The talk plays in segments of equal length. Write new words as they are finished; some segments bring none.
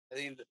I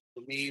think that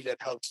for me, that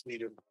helps me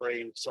to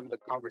frame some of the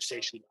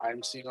conversations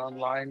I'm seeing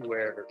online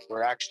where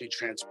actually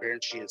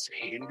transparency is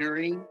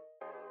hindering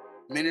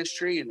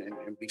ministry and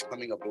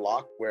becoming a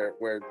block where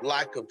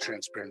lack of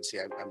transparency,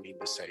 I mean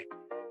to say.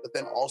 But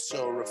then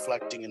also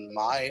reflecting in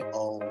my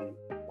own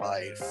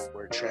life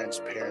where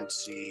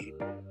transparency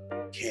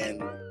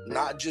can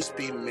not just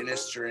be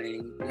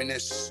ministry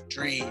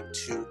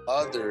to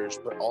others,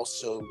 but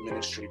also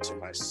ministry to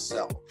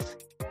myself.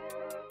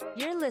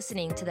 You're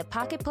listening to the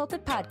Pocket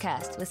Pulpit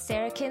Podcast with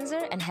Sarah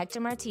Kinzer and Hector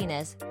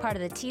Martinez, part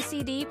of the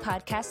TCD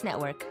Podcast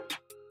Network.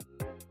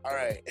 All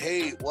right.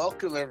 Hey,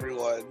 welcome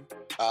everyone.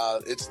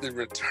 It's the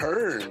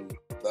return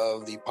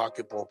of the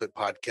Pocket Pulpit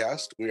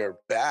Podcast. We are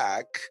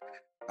back.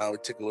 We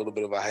took a little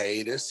bit of a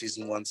hiatus,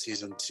 season 1,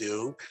 season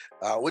 2,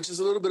 which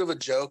is a little bit of a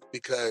joke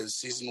because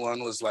season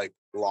 1 was like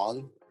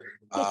long.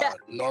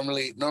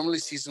 Normally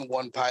season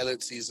 1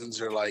 pilot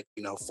seasons are like,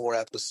 4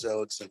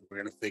 episodes, and we're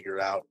going to figure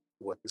out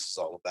what this is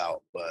all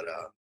about. But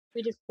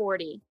we did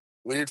 40.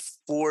 We did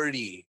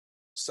 40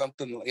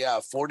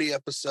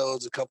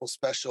 episodes, a couple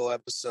special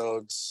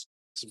episodes,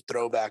 some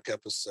throwback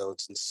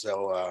episodes. And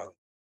so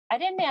I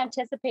didn't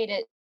anticipate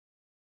it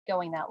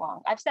going that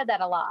long. I've said that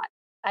a lot.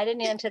 I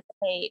didn't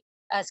anticipate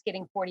us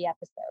getting 40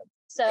 episodes.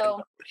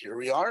 So here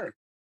we are.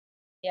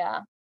 Yeah.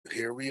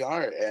 Here we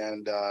are.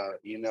 And,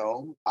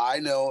 I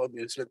know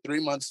it's been 3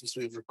 months since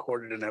we've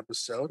recorded an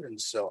episode. And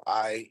so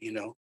I,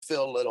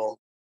 feel a little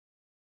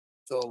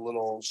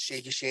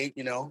shaky,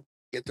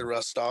 get the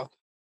rust off.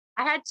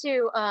 I had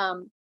to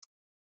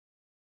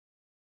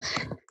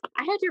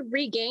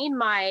regain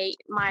my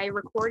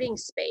recording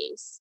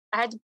space. I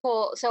had to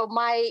pull, so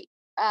my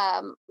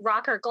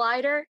rocker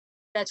glider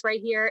that's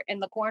right here in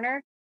the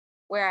corner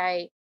where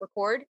I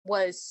record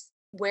was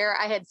where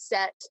I had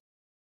set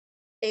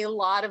a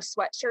lot of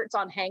sweatshirts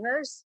on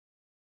hangers.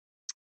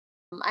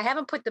 I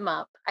haven't put them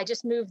up. I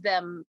just moved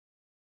them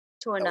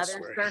to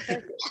another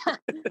surface.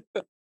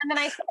 And then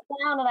I sat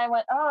down and I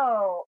went,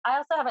 oh, I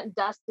also haven't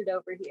dusted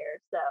over here.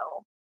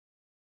 So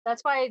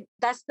that's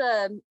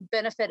the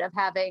benefit of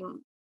having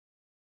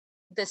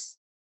this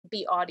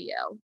be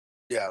audio.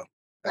 Yeah,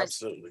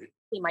 absolutely.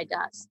 See my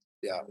dust.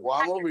 Yeah. Well,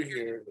 I'm over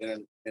here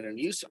in a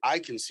new, I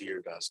can see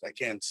your dust. I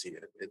can't see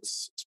it.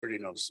 It's pretty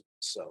noticeable.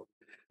 So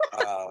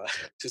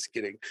just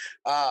kidding.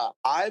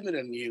 I'm in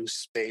a new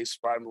space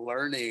where I'm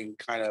learning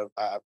I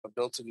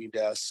built a new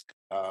desk,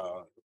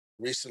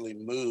 recently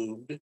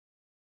moved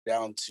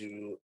down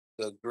to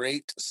the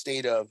great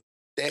state of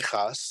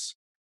Texas.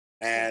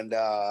 And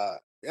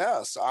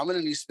so I'm in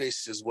a new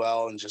space as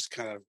well and just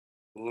kind of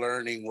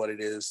learning what it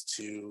is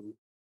to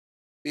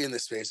be in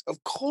this space.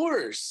 Of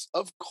course.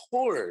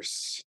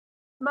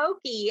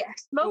 Smokey,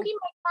 my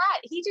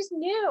cat, he just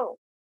knew.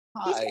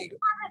 Hi.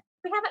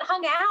 We haven't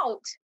hung out.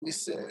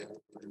 Listen,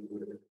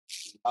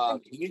 can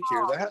you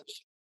hear that?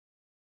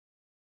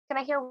 Can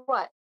I hear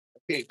what?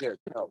 Okay, good.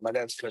 No, my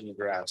dad's cutting the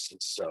grass,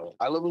 and so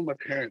I live with my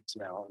parents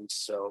now, and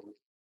so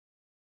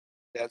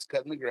dad's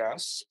cutting the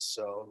grass.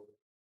 So,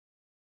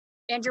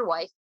 and your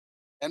wife,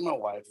 and my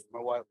wife.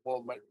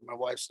 Well, my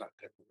wife's not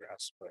cutting the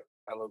grass, but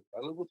I live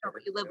with her.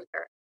 But you live with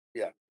her.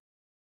 Yeah.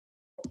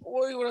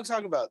 What do you want to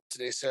talk about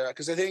today, Sarah?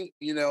 Because I think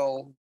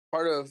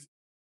part of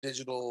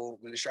digital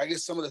ministry. I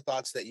guess some of the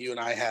thoughts that you and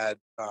I had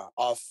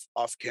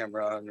off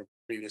camera in a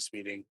previous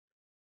meeting,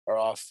 or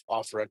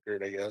off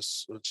record, I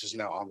guess, which is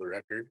now on the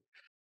record.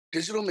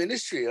 Digital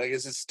ministry,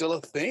 is it still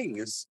a thing?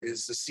 Is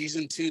the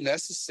season 2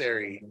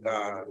 necessary?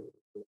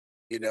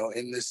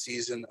 In this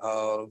season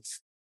of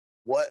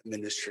what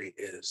ministry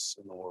is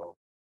in the world.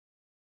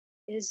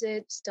 Is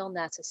it still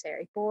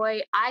necessary?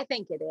 Boy, I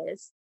think it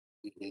is.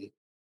 Mm-hmm.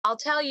 I'll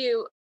tell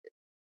you,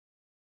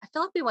 I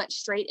feel like we went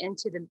straight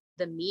into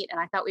the meat, and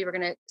I thought we were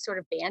going to sort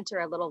of banter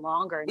a little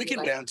longer. We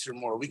can banter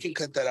more. We can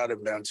cut that out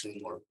and banter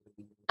more.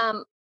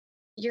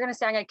 You're going to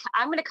say,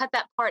 I'm going to cut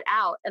that part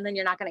out, and then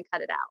you're not going to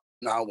cut it out.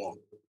 No, I won't.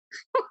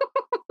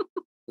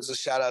 There's a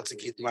shout out to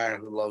Keith Meyer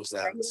who loves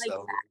that.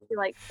 He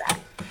likes that.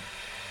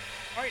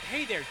 All right.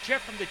 Hey there,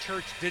 Jeff from the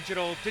Church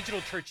Digital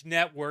Church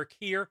Network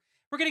here.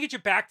 We're going to get you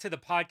back to the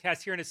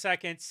podcast here in a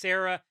second.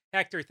 Sarah,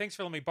 Hector, thanks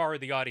for letting me borrow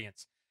the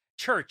audience.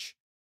 Church,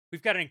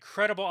 we've got an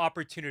incredible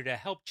opportunity to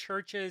help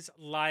churches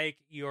like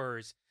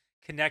yours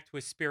connect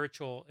with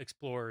spiritual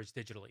explorers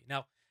digitally.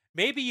 Now,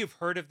 maybe you've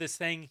heard of this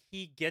thing,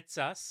 He Gets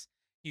Us.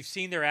 You've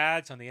seen their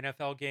ads on the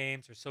NFL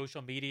games or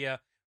social media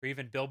or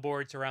even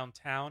billboards around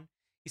town.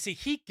 You see,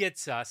 He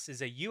Gets Us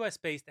is a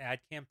U.S.-based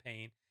ad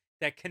campaign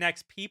that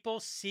connects people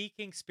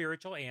seeking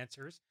spiritual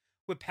answers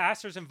with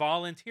pastors and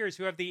volunteers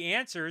who have the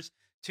answers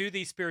to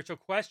these spiritual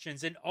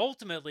questions and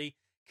ultimately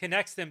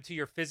connects them to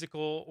your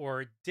physical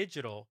or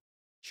digital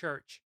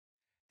church.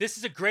 This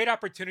is a great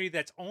opportunity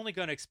that's only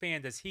going to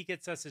expand as He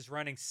Gets Us is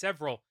running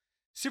several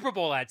Super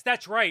Bowl ads.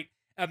 That's right.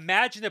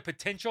 Imagine the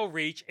potential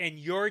reach, and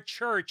your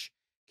church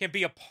can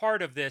be a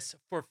part of this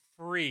for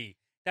free.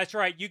 That's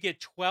right. You get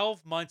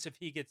 12 months of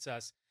He Gets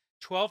Us,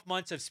 12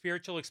 months of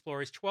Spiritual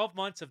Explorers, 12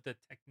 months of the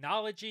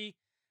technology,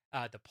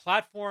 the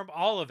platform,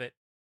 all of it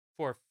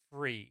for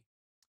free.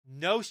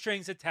 No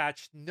strings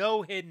attached,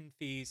 no hidden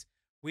fees,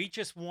 We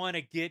just want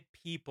to get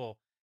people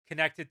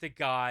connected to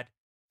God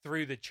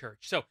through the church.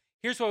 So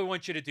here's what we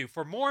want you to do.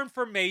 For more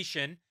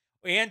information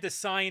and to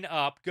sign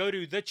up, go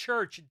to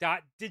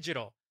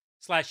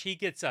thechurch.digital/he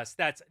gets us.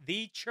 That's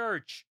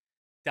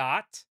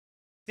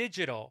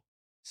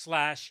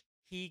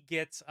thechurch.digital/he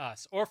gets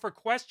us. Or for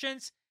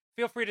questions,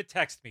 feel free to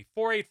text me,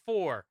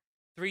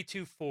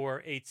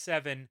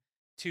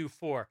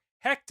 484-324-8724.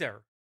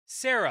 Hector,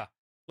 Sarah,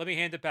 let me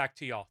hand it back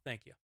to y'all.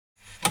 Thank you.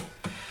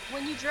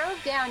 When you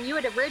drove down, you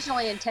had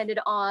originally intended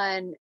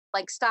on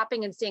like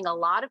stopping and seeing a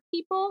lot of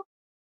people,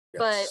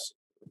 but Yes.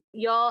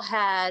 y'all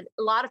had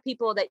a lot of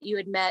people that you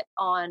had met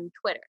on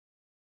Twitter.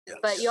 Yes.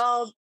 But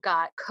y'all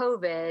got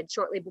COVID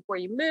shortly before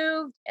you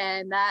moved,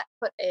 and that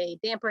put a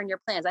damper in your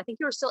plans. I think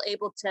you were still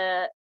able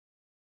to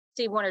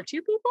see one or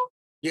two people.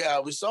 Yeah,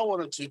 we saw one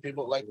or two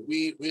people. Like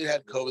we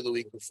had COVID the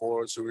week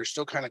before, so we were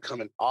still kind of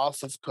coming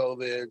off of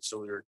COVID. So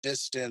we were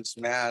distanced,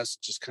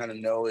 masked, just kind of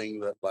knowing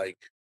that like,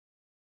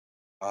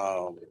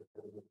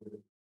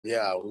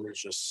 yeah, we were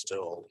just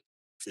still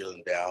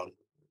feeling down.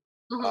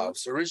 Mhm.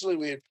 So originally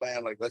we had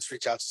planned like let's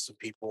reach out to some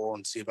people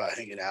and see about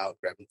hanging out,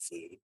 grabbing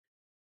food.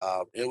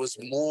 It was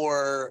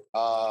more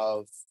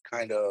of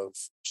kind of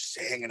just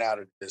hanging out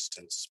at a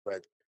distance,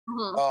 but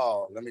Mhm.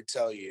 oh, let me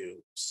tell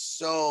you,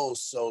 so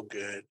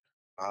good.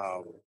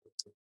 Um,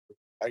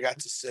 I got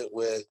to sit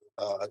with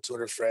a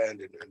Twitter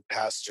friend and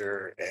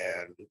pastor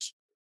and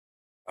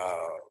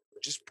uh,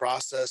 just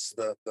process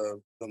the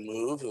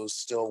move. It was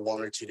still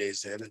 1 or 2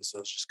 days in, and so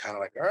it's just kind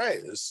of like, all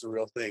right, this is a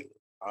real thing.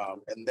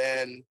 And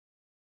then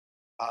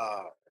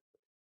uh,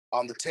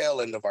 on the tail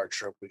end of our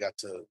trip, we got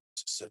to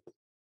sit with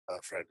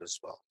a friend as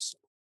well. So,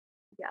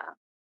 Yeah.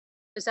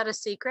 Is that a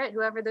secret?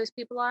 Whoever those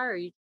people are, or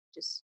you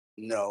just?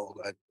 no,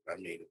 I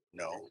mean,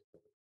 no.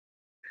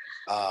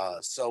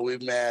 So we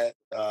met.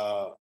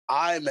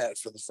 I met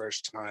for the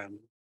first time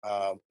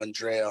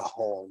Andrea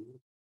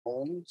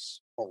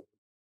Holmes.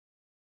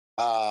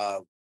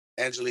 Uh,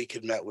 Angelique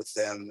had met with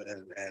them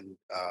and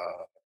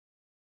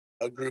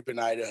a group in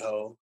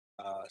Idaho.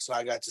 So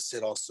I got to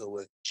sit also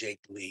with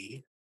Jake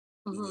Lee,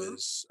 who Mhm.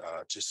 is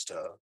just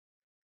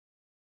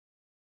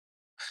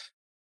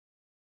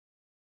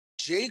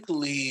Jake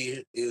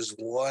Lee is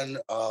one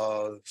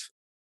of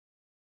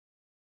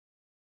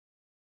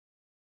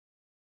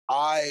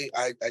I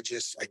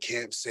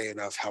can't say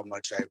enough how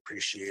much I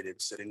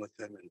appreciated sitting with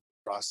him and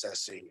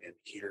processing and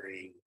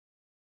hearing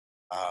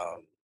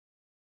um,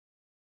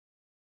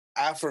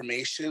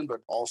 affirmation,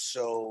 but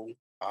also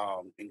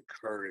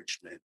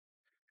encouragement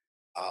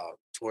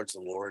towards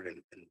the Lord,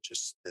 and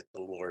just that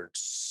the Lord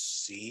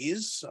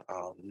sees,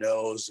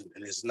 knows,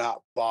 and is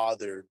not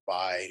bothered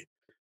by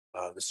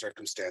the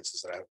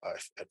circumstances that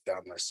I've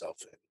found myself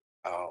in.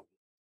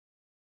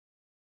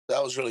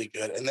 That was really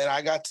good. And then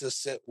I got to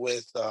sit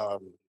with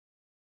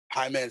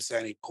Jaime and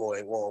Sandy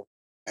Coy. Well,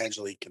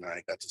 Angelique and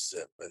I got to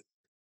sit with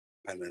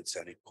Jaime and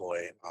Sandy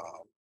Coy.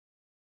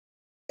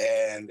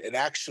 And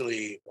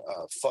actually,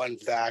 fun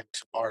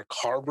fact, our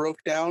car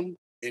broke down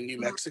in New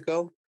Mhm.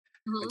 Mexico.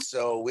 And Mhm.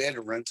 so we had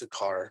to rent a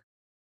car,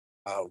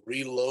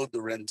 reload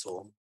the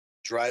rental,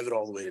 drive it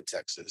all the way to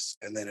Texas,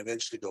 and then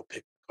eventually go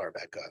pick the car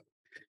back up.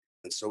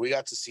 And so we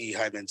got to see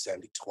Jaime and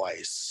Sandy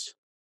twice,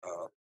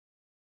 uh,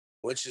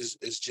 which is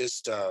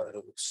just it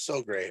was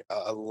so great.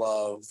 I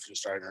love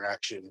just our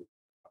interaction.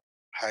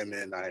 Jaime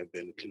and I have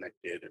been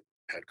connected and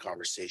had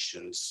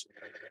conversations,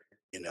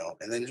 and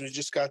then we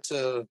just got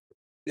to,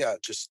 yeah,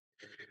 just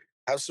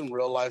have some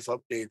real life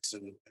updates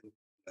and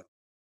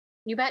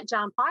You met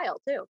John Pyle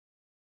too.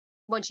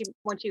 Once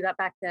you got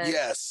back to.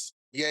 yes,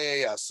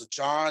 yeah. So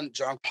John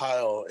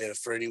Pyle, if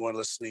for anyone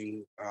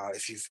listening,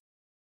 if you've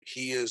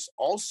he is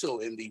also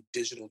in the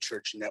Digital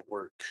Church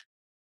Network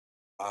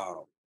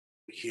um,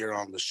 here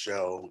on the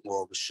show.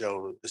 Well, the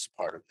show is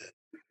part of it.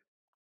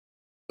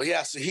 But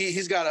yeah, so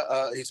he's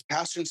got he's a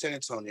pastor in San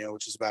Antonio,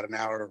 which is about an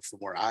hour from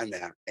where I'm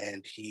at,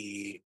 and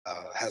he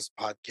has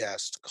a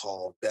podcast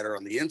called Better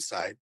on the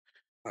Inside,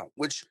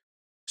 which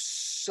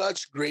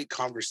such great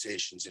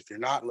conversations. If you're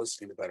not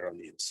listening to Better on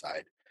the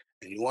Inside,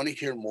 and you want to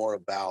hear more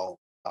about,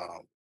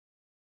 um,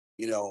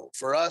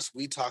 for us,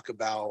 we talk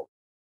about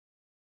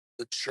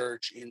the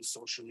church in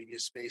social media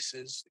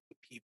spaces, the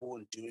people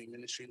and doing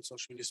ministry in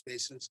social media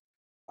spaces.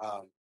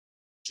 Um,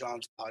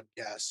 John's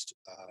podcast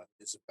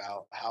is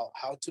about how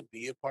to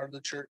be a part of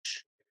the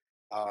church.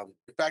 In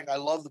fact, I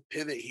love the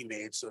pivot he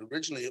made. So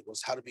originally it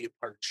was how to be a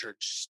part of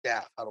church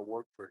staff, how to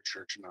work for a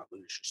church and not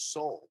lose your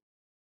soul.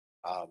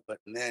 But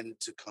then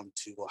to come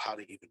to, well, how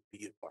to even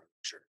be a part of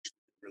the church,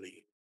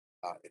 really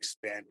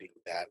expanding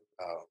that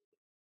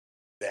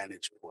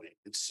vantage point.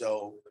 And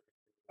so,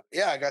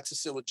 yeah, I got to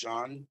sit with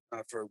John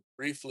for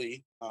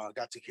briefly,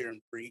 got to hear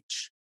him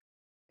preach,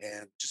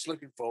 and just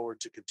looking forward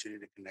to continue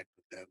to connect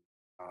with him.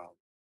 Um,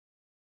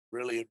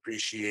 really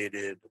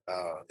appreciated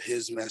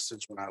his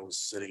message when I was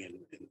sitting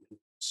in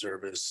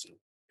service. And,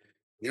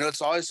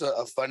 it's always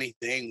a funny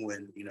thing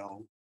when,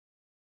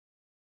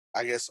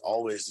 I guess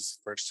always is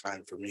the first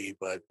time for me,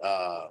 but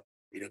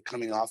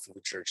coming off of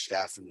the church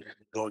staff and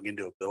going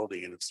into a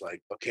building, and it's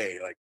like, okay,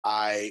 like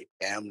I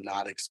am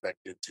not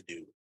expected to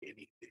do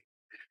anything.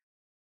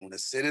 I'm going to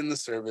sit in the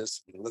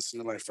service and listen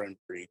to my friend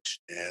preach,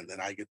 and then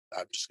I'm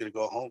just going to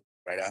go home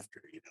right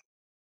after.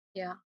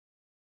 Yeah,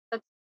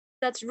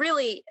 that's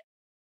really,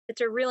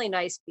 it's a really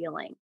nice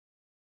feeling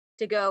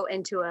to go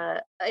into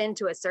a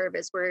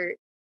service where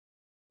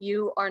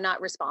you are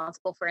not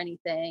responsible for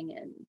anything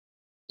and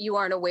you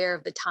aren't aware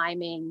of the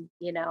timing.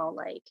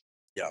 Like.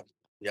 Yeah,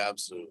 yeah,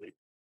 absolutely.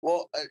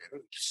 Well,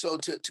 so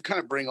to kind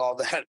of bring all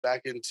that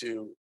back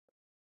into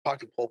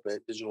Pocket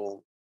Pulpit,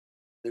 digital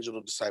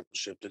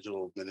discipleship,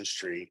 digital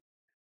ministry,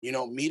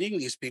 meeting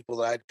these people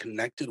that I'd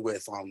connected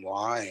with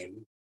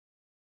online.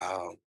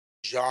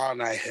 John,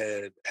 I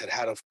had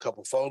a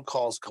couple phone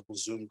calls, a couple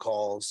Zoom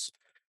calls,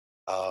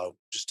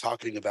 just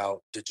talking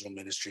about digital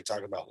ministry,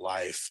 talking about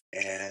life.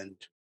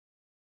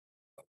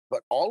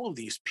 But all of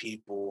these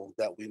people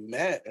that we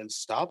met and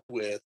stopped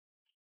with,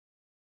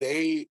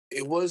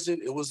 it was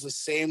the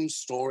same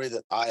story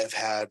that I have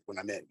had when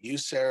I met you,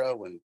 Sarah,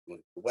 when the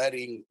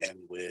wedding, and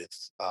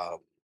with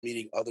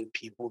meeting other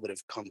people that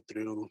have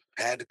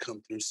had to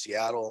come through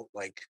Seattle.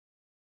 Like,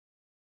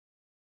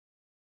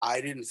 I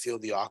didn't feel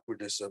the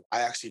awkwardness of,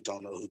 I actually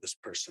don't know who this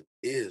person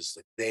is.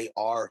 Like, they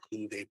are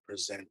who they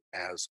present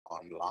as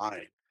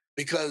online.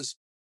 Because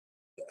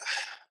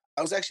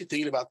I was actually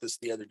thinking about this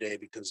the other day,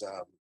 because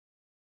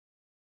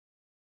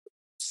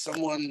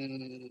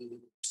someone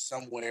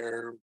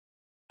somewhere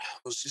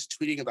was just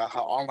tweeting about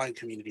how online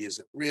community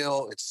isn't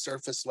real, it's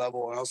surface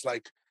level. And I was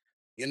like,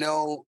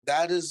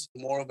 that is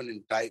more of an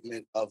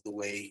indictment of the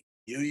way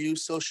you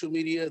use social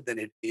media than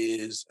it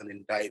is an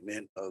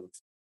indictment of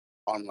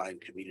online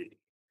community.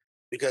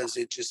 Because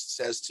it just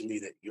says to me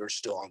that you're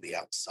still on the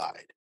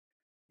outside.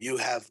 You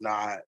have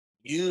not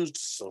used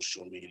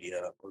social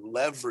media or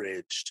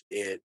leveraged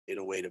it in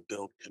a way to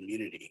build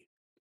community.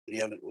 And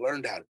you haven't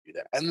learned how to do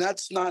that. And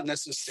that's not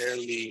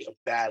necessarily a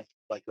bad,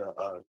 like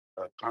a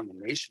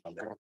condemnation on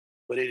that,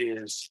 but it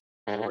is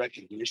a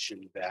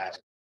recognition that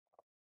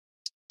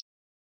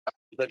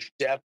the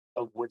depth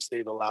of which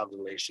they've allowed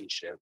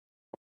relationship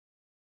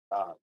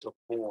to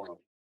form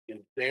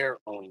in their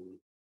own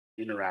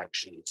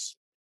interactions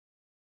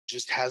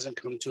just hasn't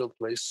come to a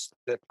place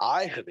that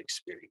I have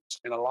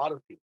experienced, and a lot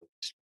of people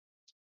experience.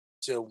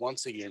 To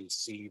once again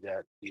see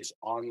that these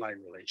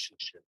online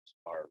relationships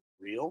are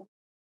real,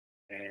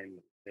 and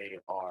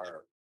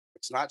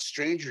it's not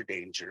stranger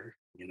danger.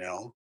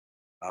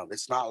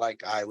 It's not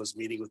like I was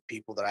meeting with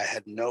people that I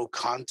had no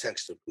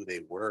context of who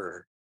they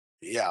were.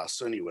 Yeah.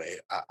 So anyway,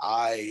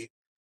 I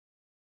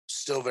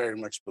still very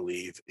much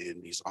believe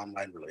in these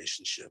online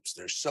relationships.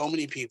 There's so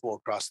many people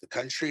across the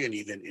country and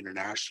even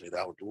internationally that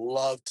I would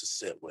love to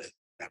sit with,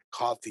 have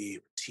coffee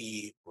or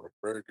tea or a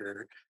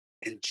burger,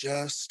 and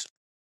just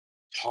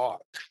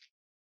talk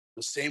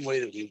the same way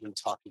that we've been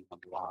talking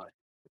online,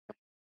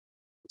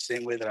 the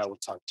same way that I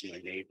would talk to my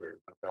neighbor,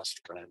 my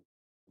best friend,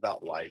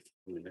 about life,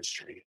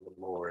 ministry, the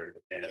Lord,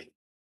 and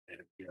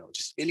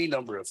just any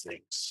number of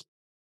things.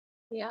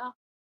 Yeah,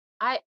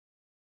 I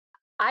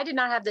did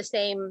not have the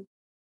same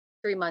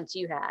 3 months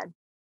you had,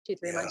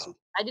 2-3 months.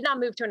 I did not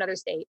move to another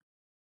state,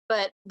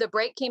 but the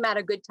break came at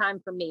a good time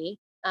for me.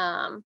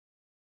 My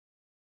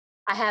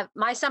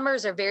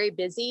summers are very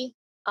busy.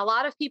 A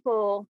lot of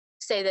people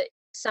say that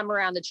summer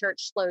around the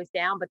church slows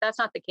down, but that's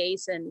not the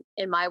case in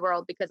my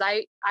world, because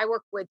I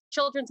work with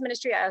children's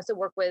ministry. I also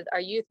work with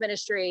our youth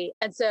ministry.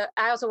 And so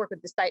I also work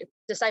with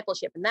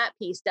discipleship, and that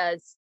piece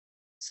does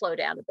slow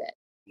down a bit.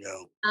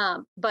 Yeah.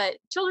 But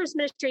children's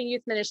ministry and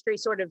youth ministry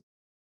sort of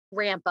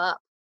ramp up.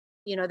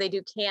 They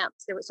do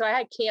camps. So I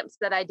had camps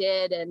that I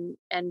did and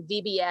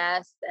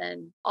VBS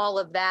and all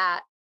of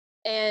that.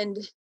 And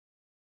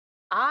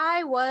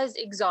I was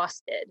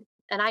exhausted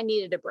and I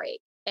needed a break.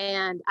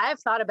 And I've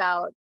thought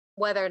about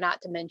whether or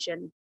not to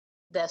mention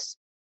this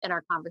in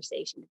our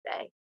conversation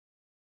today.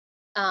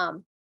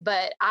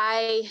 But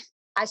I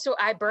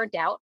burnt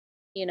out,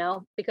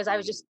 because I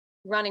was just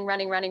running.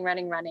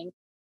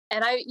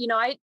 And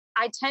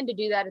I tend to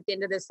do that at the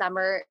end of the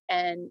summer,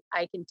 and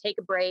I can take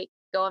a break,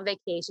 go on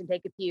vacation,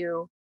 take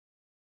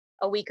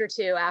a week or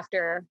two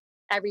after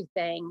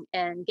everything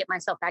and get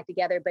myself back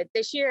together. But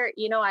this year,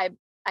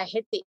 I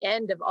hit the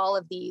end of all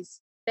of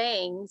these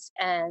things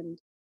and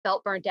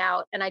felt burnt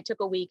out. And I took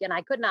a week and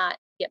I could not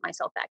get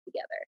myself back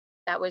together.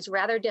 That was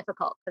rather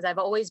difficult because I've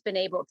always been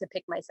able to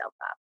pick myself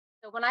up.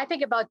 So when I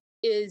think about,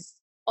 is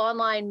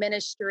online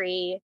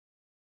ministry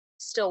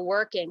still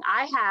working?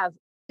 I have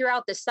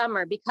throughout the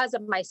summer, because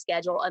of my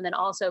schedule, and then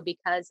also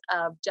because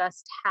of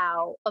just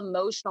how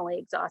emotionally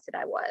exhausted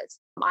I was.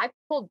 I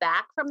pulled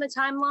back from the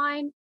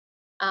timeline.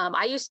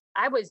 I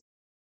was,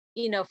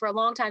 for a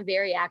long time,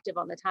 very active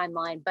on the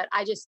timeline, but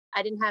I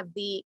didn't have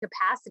the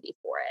capacity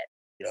for it.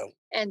 Yeah.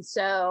 And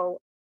so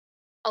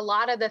a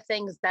lot of the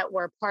things that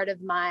were part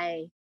of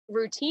my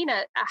routine,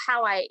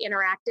 how I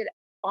interacted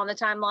on the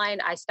timeline,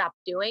 I stopped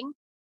doing,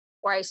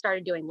 or I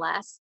started doing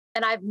less.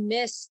 And I've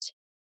missed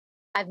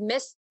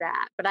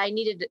that, but I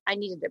needed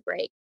a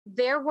break.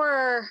 There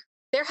were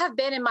there have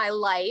been in my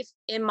life,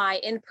 in my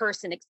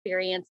in-person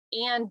experience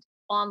and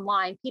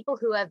online, people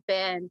who have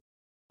been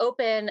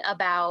open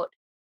about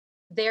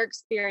their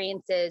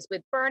experiences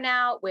with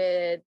burnout,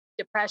 with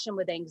depression,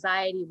 with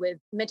anxiety, with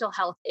mental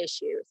health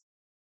issues.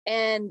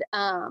 And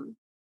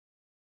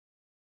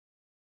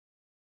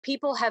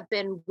people have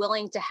been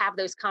willing to have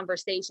those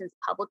conversations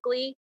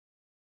publicly.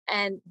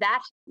 And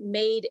that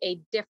made a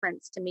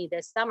difference to me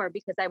this summer,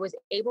 because I was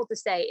able to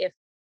say,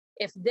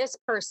 if this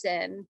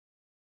person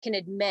can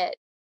admit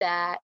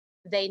that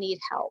they need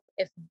help,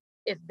 if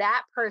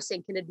that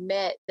person can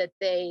admit that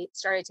they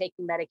started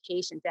taking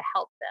medication to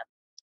help them,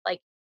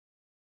 like,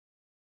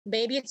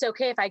 maybe it's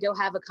okay if I go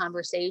have a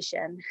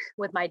conversation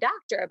with my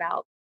doctor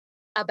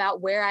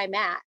about where I'm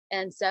at.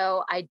 And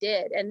so I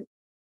did. And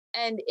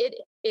it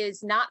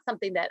is not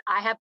something that I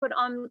have put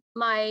on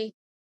my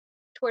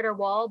Twitter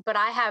wall, but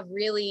I have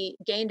really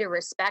gained a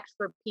respect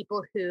for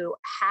people who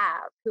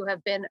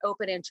have been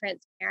open and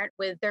transparent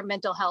with their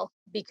mental health,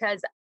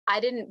 because I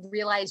didn't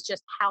realize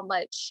just how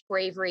much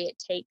bravery it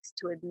takes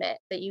to admit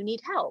that you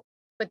need help.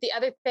 But the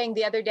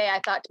other day, I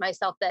thought to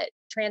myself that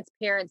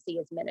transparency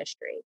is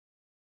ministry.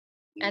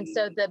 And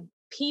so the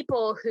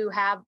people who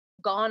have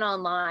gone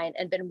online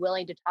and been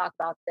willing to talk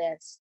about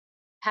this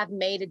have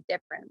made a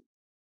difference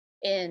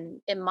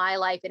in my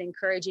life and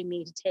encouraging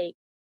me to take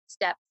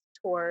steps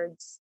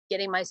towards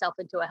getting myself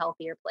into a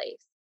healthier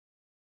place.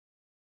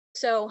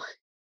 So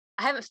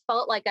I haven't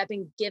felt like I've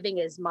been giving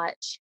as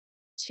much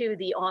to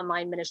the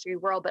online ministry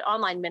world, but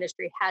online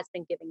ministry has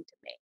been giving to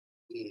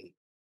me.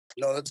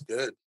 No, that's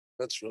good.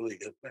 That's really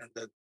good, man.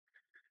 That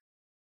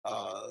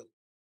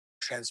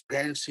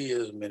transparency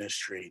is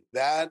ministry.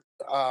 That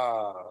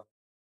I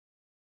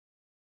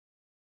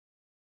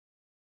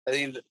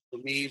think that for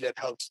me, that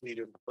helps me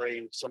to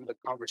frame some of the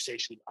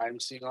conversations I'm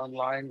seeing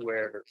online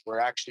where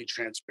actually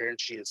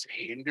transparency is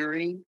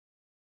hindering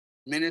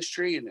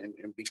ministry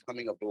and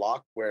becoming a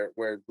block where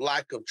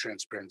lack of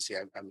transparency,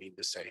 I mean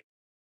to say,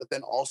 but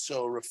then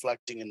also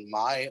reflecting in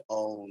my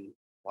own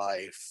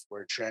life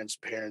where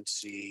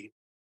transparency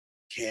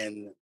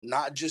can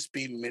not just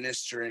be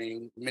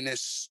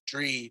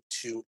ministry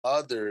to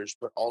others,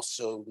 but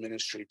also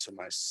ministry to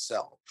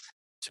myself,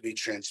 to be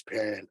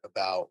transparent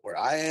about where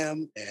I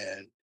am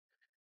and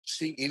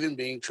see, even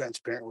being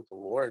transparent with the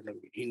Lord. I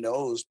mean, He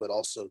knows, but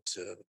also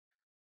to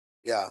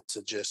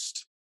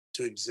just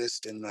to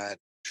exist in that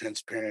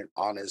transparent,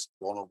 honest,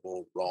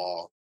 vulnerable,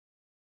 raw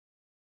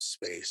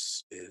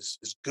space is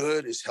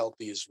good, is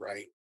healthy, is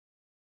right.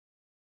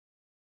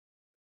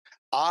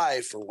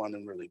 I, for one,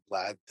 am really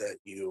glad that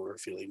you are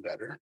feeling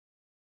better,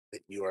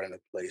 that you are in a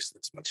place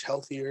that's much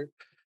healthier.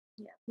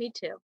 Yeah, me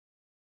too.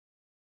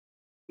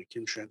 We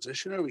can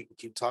transition, or we can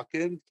keep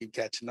talking, keep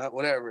catching up,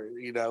 whatever,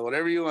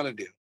 whatever you want to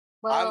do.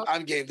 Well,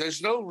 I'm game.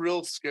 There's no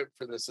real script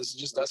for this. This is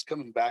just us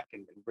coming back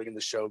and bringing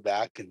the show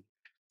back and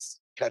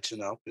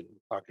catching up and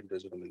talking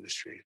digital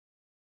ministry.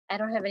 I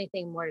don't have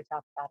anything more to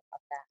talk about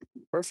that.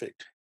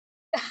 Perfect.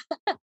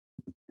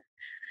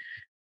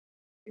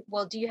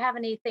 Well, do you have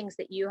any things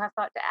that you have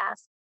thought to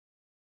ask?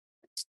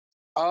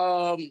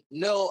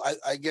 No,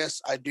 I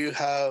guess I do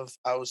have.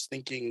 I was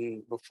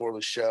thinking before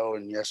the show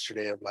and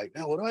yesterday of like,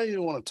 no, what do I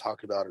even want to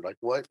talk about? Or like,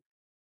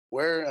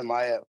 where am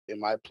I at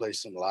in my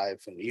place in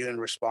life? And even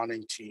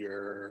responding to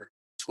your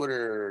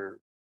Twitter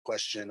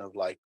question of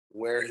like,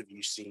 where have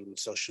you seen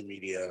social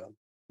media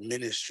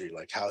ministry?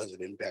 Like, how has it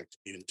impacted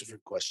you? And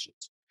different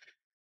questions.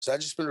 So I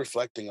just been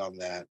reflecting on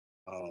that.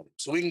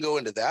 So we can go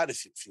into that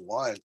if you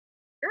want.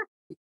 Sure.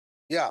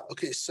 Yeah.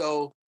 Okay.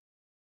 So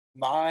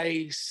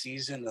my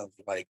season of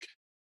like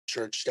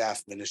church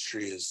staff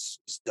ministry is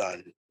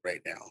done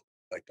right now.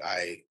 Like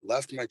I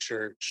left my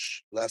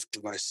church, left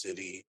my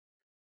city,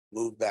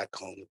 moved back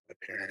home with my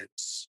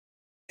parents,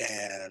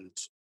 and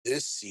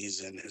this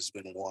season has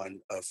been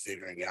one of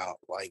figuring out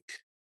like,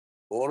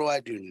 what do I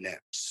do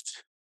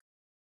next?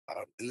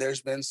 And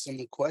there's been some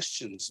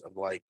questions of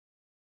like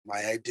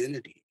my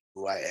identity,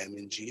 who I am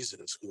in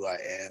Jesus, who I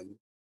am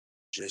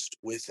just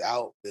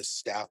without this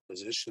staff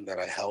position that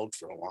I held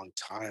for a long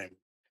time.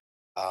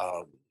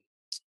 Um,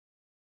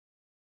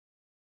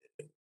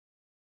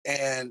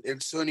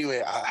 and so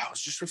anyway, I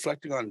was just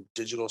reflecting on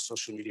digital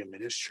social media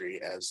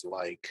ministry as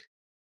like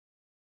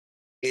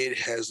it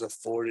has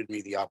afforded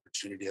me the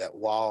opportunity that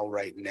while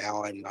right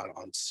now I'm not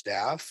on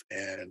staff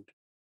and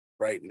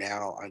right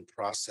now I'm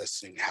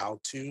processing how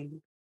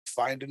to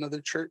find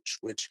another church,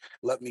 which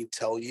let me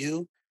tell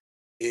you,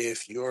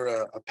 if you're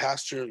a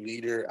pastor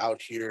leader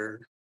out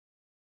here,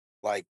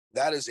 like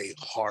that is a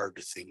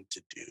hard thing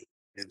to do.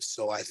 And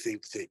so I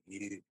think that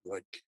you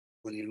like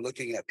when you're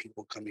looking at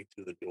people coming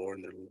through the door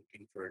and they're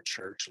looking for a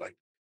church, like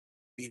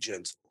be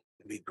gentle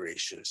and be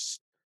gracious.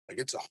 Like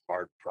it's a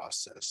hard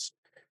process.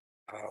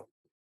 Um,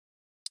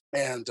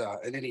 and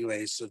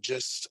anyway, so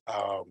just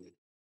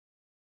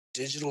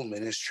digital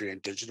ministry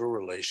and digital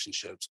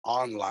relationships,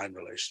 online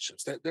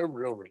relationships, they're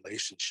real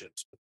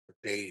relationships, but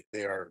they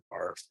are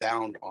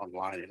found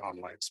online in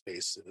online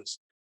spaces,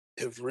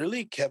 have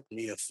really kept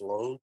me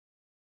afloat,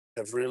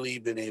 have really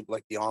been able,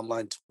 like the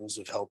online tools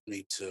have helped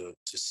me to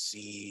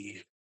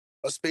see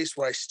a space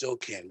where I still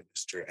can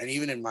minister. And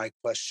even in my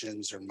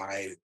questions or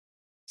my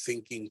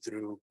thinking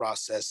through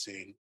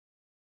processing,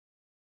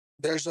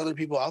 there's other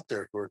people out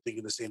there who are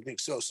thinking the same thing.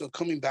 So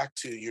coming back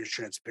to your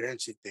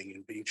transparency thing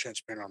and being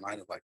transparent online,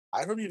 of like,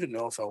 I don't even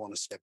know if I want to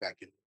step back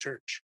into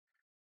church.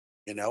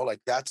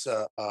 Like that's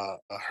a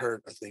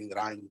hurt, a thing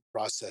that I'm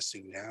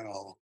processing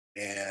now.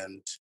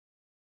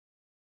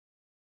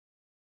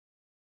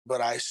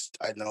 But I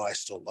know I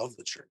still love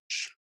the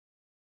church.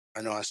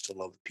 I know I still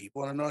love the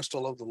people, and I know I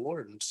still love the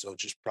Lord. And so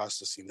just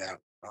processing that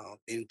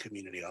in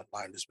community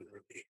online has been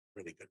really,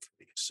 really good for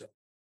me. So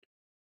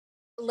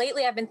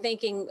lately I've been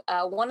thinking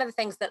one of the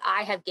things that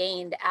I have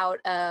gained out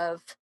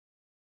of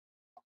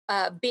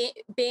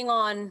being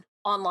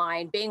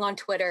online, being on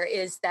Twitter,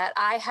 is that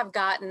I have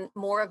gotten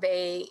more of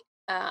a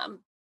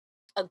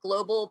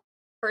global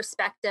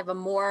perspective, a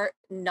more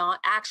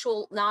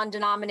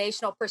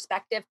non-denominational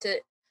perspective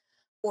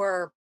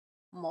or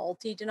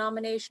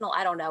multi-denominational.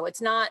 I don't know.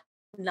 It's not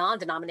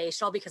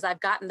non-denominational because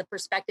I've gotten the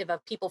perspective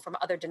of people from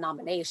other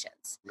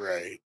denominations.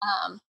 right.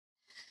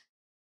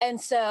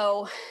 And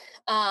so,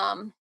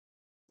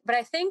 but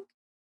I think,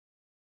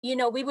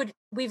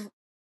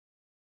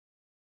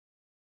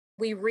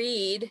 we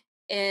read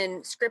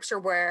in scripture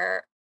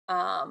where,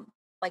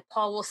 like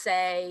Paul will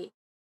say,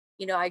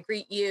 I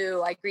greet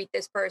you, I greet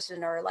this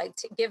person, or like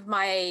to give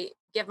my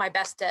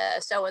best to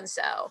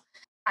so-and-so.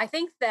 I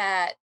think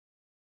that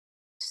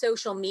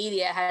social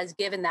media has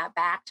given that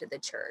back to the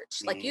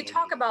church. Like you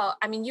talk about,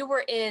 you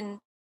were in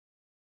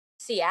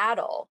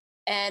Seattle,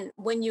 and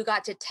when you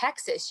got to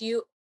Texas,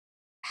 you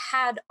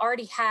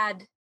already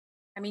had,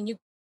 you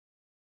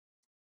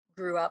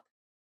grew up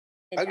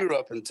in I Texas. grew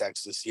up in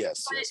Texas,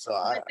 yes. So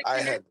I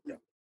had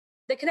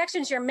the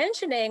connections you're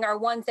mentioning are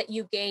ones that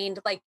you gained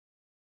like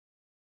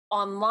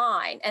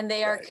online, and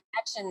they are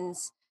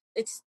connections.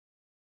 It's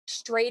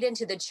straight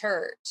into the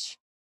church,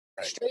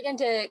 straight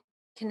into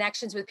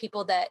connections with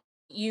people that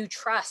you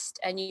trust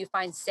and you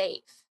find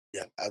safe.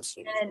 Yeah,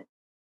 absolutely.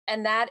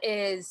 And that's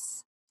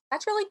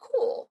really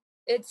cool.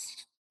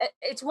 It's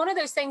one of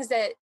those things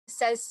that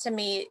says to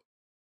me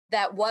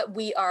that what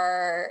we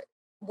are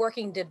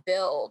working to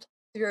build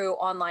through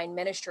online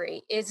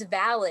ministry is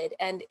valid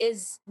and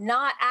is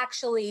not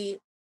actually,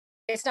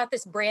 it's not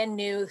this brand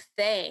new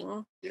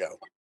thing. Yeah.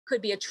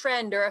 Could be a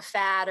trend or a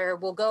fad or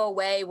will go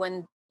away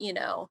when,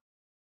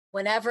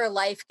 whenever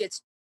life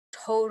gets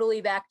totally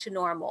back to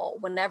normal,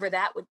 whenever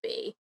that would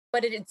be.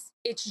 But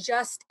it's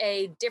just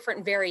a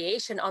different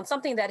variation on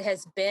something that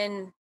has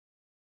been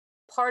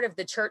part of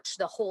the church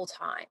the whole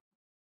time.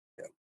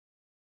 Yeah.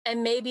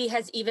 And maybe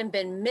has even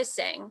been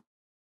missing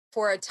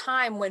for a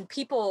time when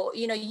people,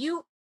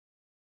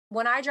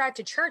 when I drive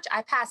to church,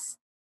 I pass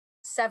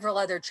several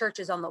other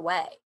churches on the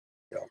way.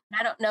 Yeah. And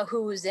I don't know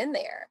who's in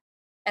there.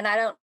 And I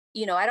don't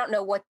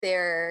know what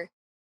they're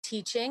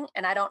teaching,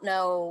 and I don't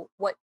know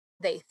what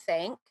they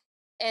think.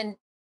 And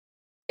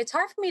it's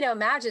hard for me to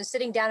imagine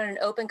sitting down in an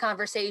open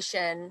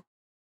conversation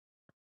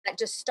that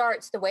just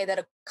starts the way that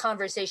a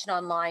conversation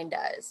online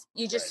does.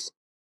 You just,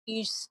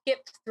 you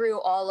skip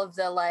through all of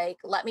the, like,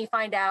 let me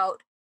find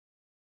out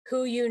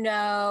who you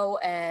know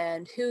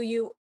and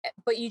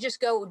but you just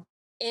go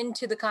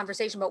into the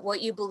conversation about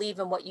what you believe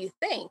and what you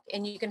think.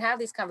 And you can have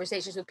these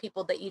conversations with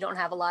people that you don't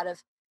have a lot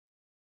of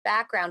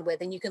background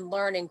with, and you can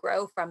learn and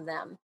grow from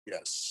them.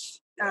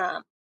 Yes.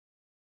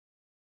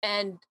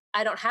 And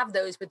I don't have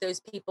those with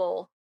those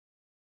people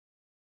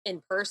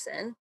in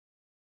person.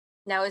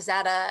 Now, is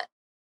that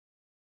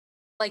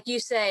like you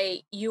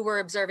say, you were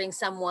observing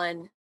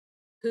someone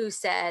who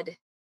said,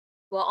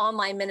 well,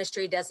 online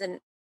ministry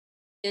doesn't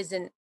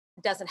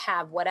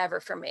have whatever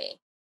for me.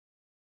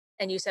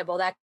 And you said, well,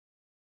 that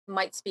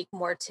might speak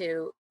more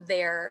to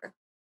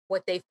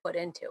what they've put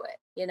into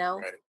it,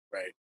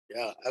 Right.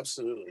 Yeah,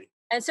 absolutely.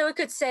 And so it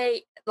could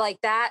say like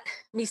that,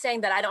 me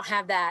saying that I don't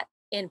have that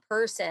in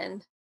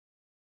person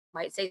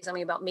might say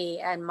something about me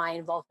and my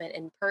involvement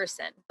in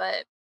person.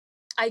 But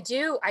I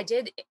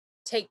did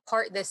take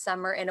part this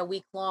summer in a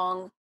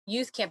week-long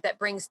youth camp that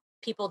brings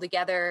people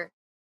together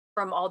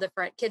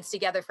kids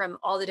together from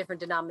all the different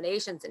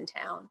denominations in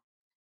town.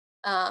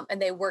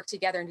 And they work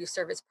together and do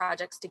service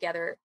projects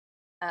together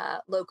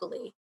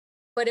locally.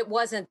 But it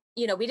wasn't,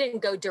 we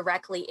didn't go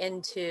directly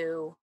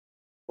into.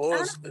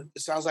 Well, it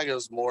sounds like it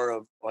was more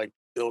of like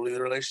building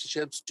the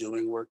relationships,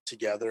 doing work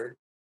together,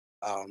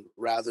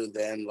 rather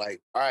than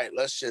like, all right,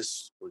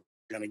 we're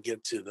going to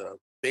get to the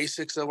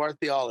basics of our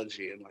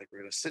theology, and like, we're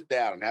going to sit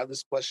down and have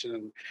this question.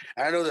 And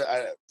I know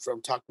that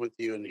from talking with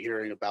you and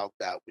hearing about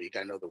that week,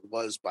 I know there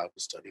was Bible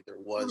study, there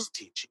was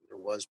teaching, there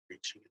was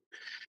preaching,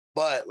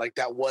 but like,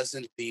 that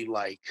wasn't the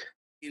like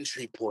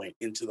entry point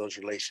into those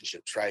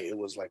relationships, right? It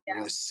was like, we're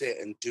going to sit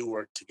and do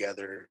work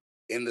together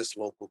in this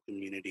local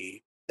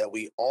community that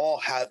we all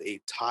have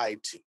a tie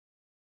to.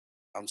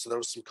 So there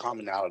was some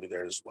commonality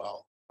there as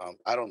well.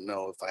 I don't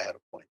know if I had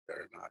a point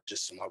there or not,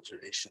 just some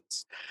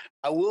observations.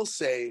 I will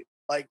say,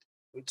 like,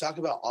 we talk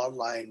about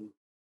online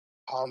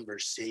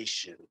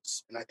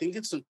conversations, and I think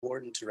it's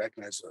important to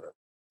recognize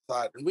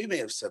thought, and we may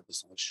have said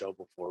this on the show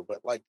before, but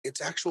like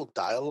it's actual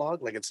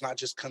dialogue. Like it's not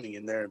just coming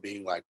in there and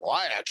being like, well,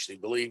 I actually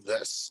believe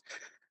this.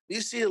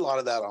 You see a lot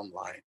of that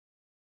online.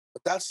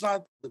 But that's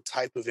not the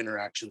type of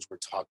interactions we're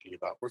talking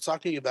about. We're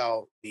talking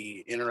about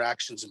the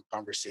interactions and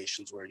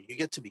conversations where you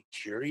get to be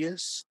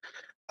curious,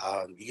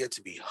 you get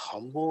to be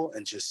humble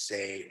and just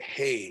say,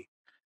 hey,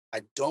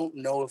 I don't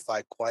know if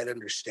I quite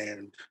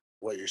understand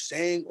what you're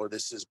saying, or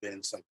this has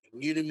been something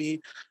new to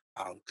me.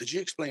 Could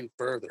you explain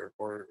further?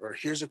 Or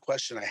here's a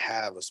question I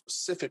have, a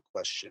specific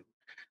question.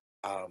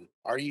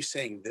 Are you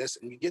saying this?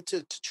 And you get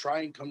to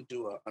try and come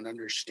to an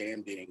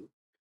understanding,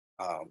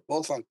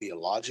 both on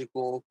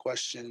theological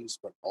questions,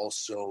 but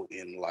also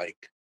in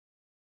like,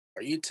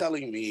 are you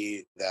telling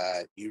me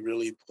that you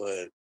really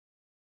put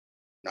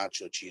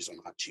nacho cheese on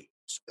hot cheese?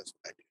 That's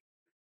what I do.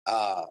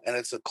 And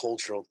it's a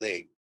cultural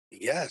thing.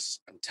 Yes,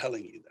 I'm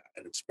telling you that.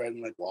 And it's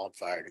spreading like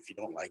wildfire. And if you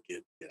don't like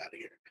it, get out of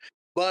here.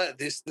 But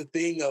this the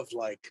thing of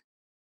like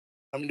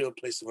coming to a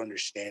place of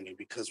understanding,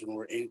 because when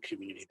we're in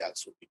community,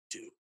 that's what we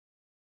do.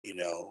 You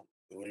know,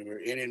 when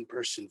we're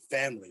in-person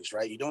families,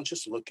 right? You don't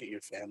just look at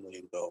your family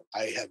and go,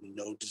 I have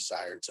no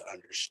desire to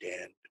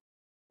understand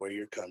where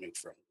you're coming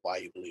from, why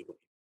you believe what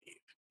you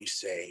believe. You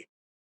say,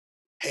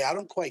 hey, I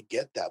don't quite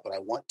get that, but I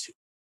want to,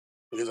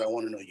 because I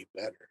want to know you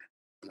better.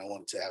 And I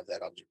want to have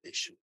that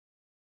observation.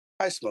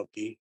 Hi,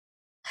 Smokey.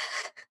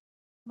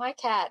 My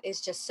cat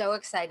is just so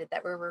excited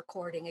that we're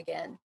recording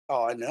again.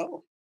 Oh, I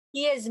know.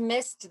 He has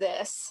missed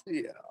this.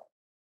 Yeah.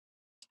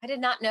 I did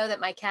not know that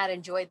my cat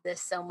enjoyed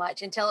this so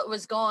much until it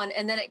was gone,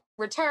 and then it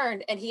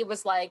returned, and he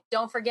was like,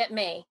 don't forget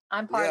me.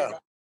 I'm part of it.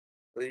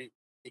 But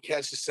you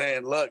catch you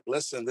saying, look,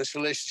 listen, this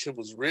relationship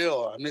was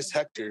real. I miss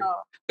Hector.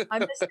 Oh, I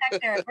miss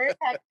Hector. Where's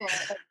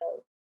Hector?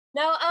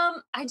 No,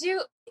 I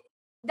do.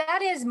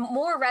 That is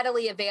more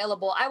readily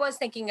available. I was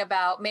thinking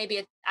about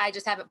maybe I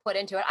just haven't put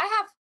into it. I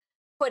have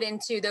put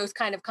into those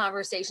kind of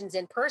conversations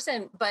in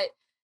person, but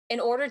in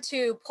order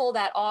to pull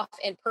that off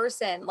in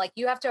person, like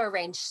you have to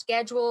arrange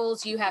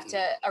schedules, you have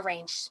to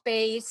arrange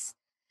space.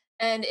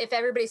 And if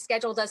everybody's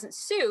schedule doesn't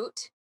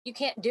suit, you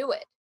can't do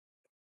it.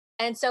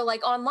 And so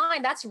like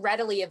online, that's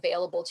readily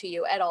available to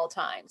you at all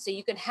times. So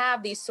you can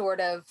have these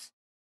sort of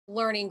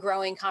learning,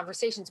 growing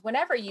conversations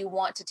whenever you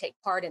want to take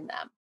part in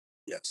them.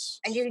 Yes.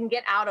 And you can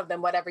get out of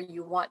them whatever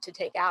you want to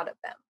take out of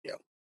them. Yeah.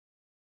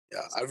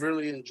 Yeah. I've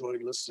really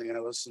enjoyed listening. I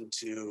listened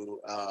to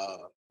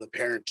the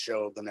parent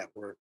show of the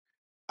network.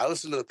 I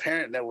listened to the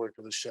parent network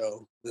of the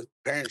show. The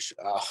parent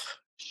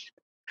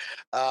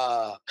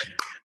I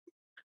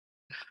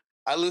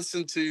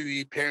listened to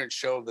the parent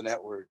show of the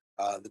network,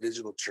 the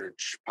Digital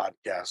Church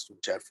podcast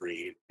with Jeff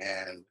Reed,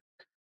 and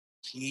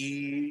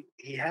he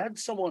had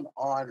someone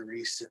on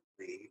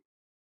recently,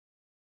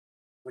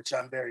 which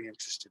I'm very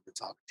interested to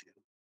talk to.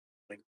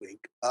 Wink,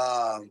 wink.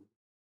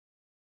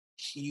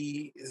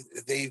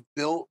 They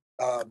built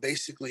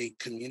basically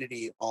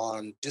community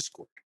on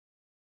Discord,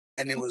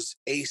 and it was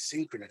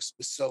asynchronous.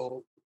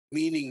 So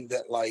meaning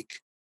that like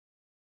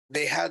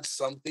they had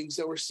some things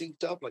that were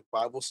synced up, like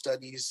Bible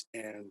studies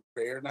and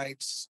prayer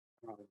nights,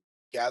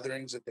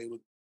 gatherings that they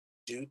would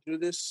do through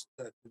this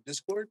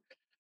Discord.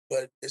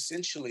 But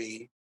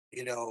essentially,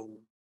 you know,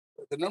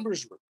 the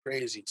numbers were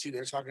crazy too.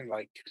 They're talking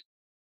like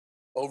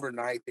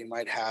overnight they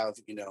might have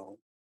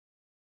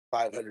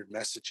 500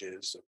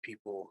 messages of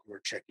people who are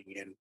checking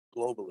in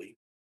globally.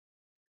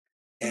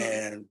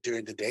 And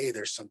during the day,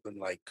 there's something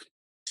like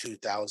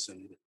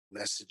 2,000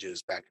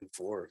 messages back and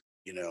forth,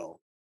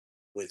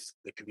 with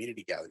the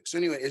community gathering. So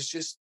anyway, it's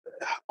just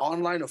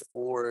online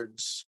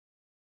affords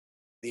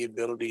the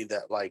ability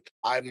that like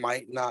I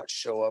might not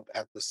show up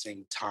at the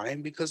same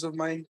time because of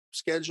my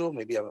schedule.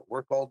 Maybe I'm at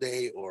work all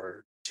day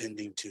or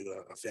tending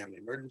to a family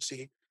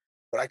emergency,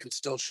 but I can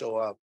still show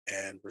up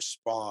and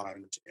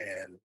respond,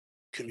 and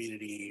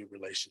community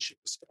relationship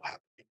is still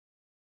happening.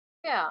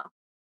 Yeah.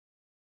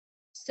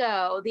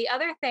 So the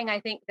other thing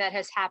I think that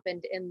has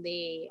happened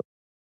we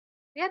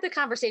had the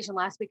conversation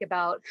last week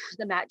about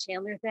the Matt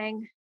Chandler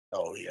thing.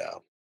 Oh yeah.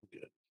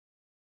 Good.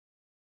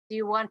 Do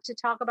you want to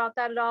talk about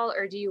that at all?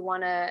 Or do you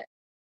want to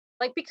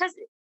because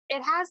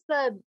it has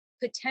the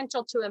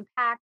potential to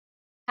impact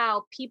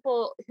how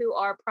people who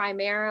are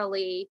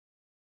primarily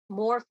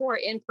more for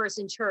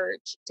in-person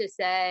church to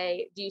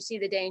say, do you see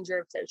the danger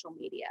of social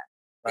media?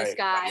 This Right,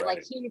 guy,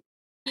 right. he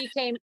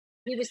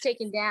was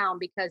taken down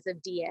because of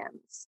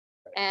DMs.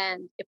 Right.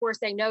 And if we're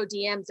saying no,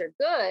 DMs are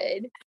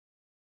good,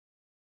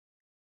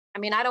 I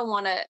mean, I don't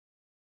want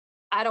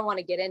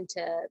to get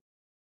into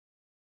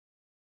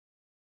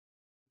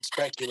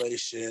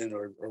speculation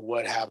or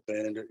what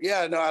happened.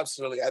 Yeah, no,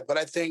 absolutely. But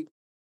I think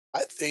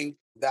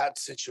that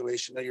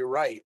situation, you're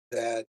right,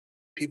 that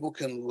people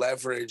can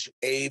leverage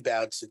a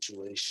bad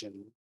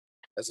situation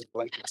as a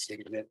blanket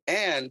statement.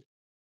 And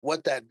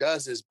what that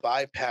does is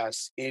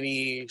bypass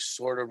any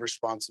sort of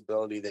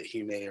responsibility that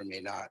he may or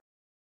may not.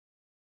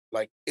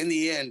 Like in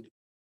the end,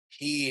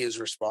 he is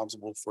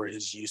responsible for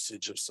his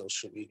usage of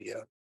social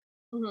media.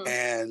 Mm-hmm.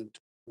 And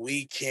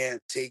we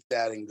can't take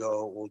that and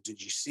go, well,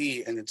 did you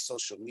see? And it's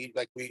social media.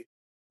 Like we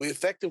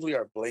effectively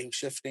are blame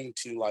shifting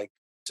to like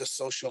to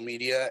social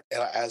media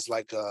as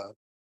like a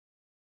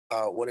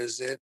what is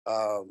it?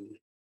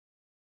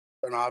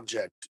 An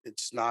object.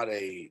 It's not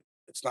a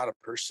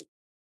person,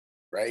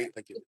 right?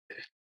 Like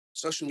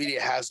social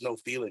media has no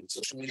feelings.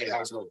 Social media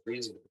has no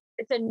reason.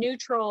 It's a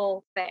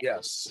neutral thing.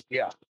 Yes,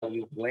 yeah. And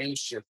you blame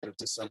shift it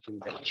to something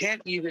that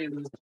can't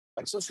even,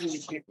 like, social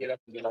media can't get up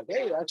and be like,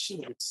 hey,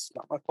 actually, it's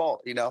not my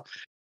fault.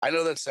 I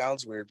know that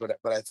sounds weird, but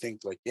I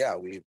think, like, yeah,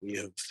 we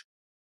have,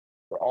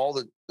 for all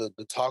the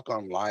talk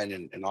online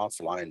and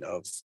offline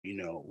of,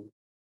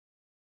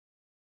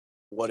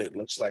 what it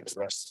looks like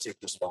for us to take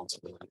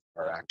responsibility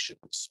for our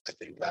actions. I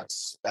think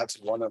that's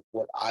one of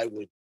what I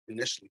would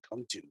initially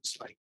come to. It's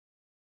like,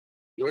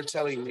 you're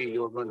telling me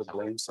you're going to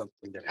blame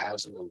something that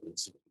has no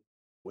reason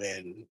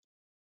when,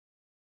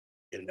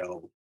 you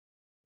know,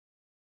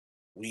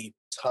 we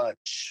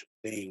touch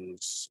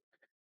things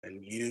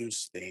and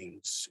use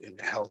things in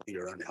a healthy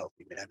or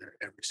unhealthy manner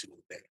every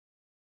single day.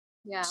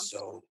 Yeah.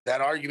 So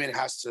that argument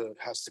has to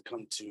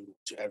come to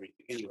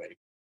everything anyway.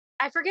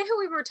 I forget who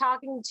we were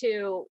talking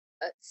to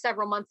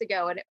several months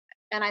ago,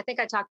 and I think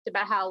I talked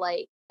about how,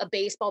 like, a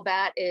baseball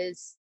bat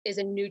is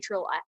a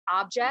neutral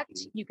object.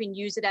 Mhm. You can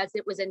use it as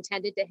it was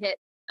intended to hit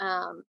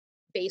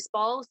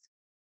baseballs,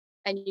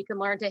 and you can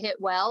learn to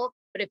hit well.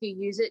 But if you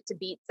use it to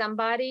beat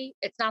somebody,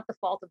 it's not the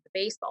fault of the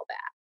baseball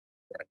bat.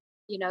 Right.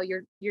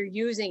 You're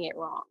using it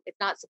wrong. It's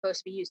not supposed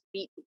to be used to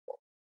beat people.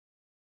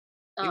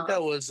 I think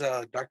that was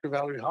Dr.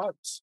 Valerie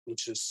Hobbs,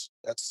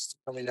 that's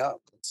coming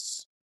up.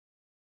 It's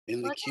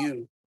in the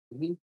queue.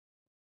 Mm-hmm.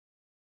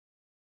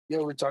 Yeah,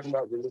 we're talking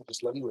about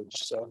religious language,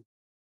 so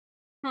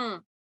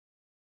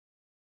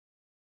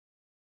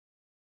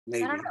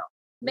maybe. I don't know.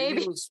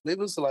 Maybe it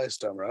was Elias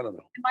Stummer. I don't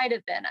know. It might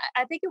have been.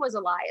 I think it was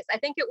Elias. I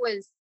think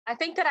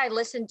that I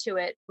listened to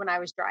it when I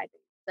was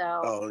driving.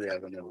 So Oh yeah,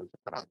 then it was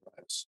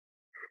Elias.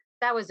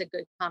 that was a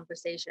good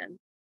conversation,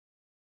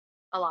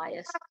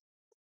 Elias.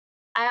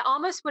 I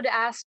almost would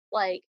ask,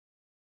 like,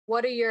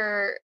 what are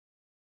your,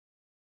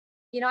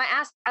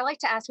 I like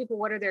to ask people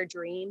what are their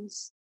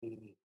dreams.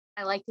 Mhm.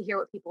 I like to hear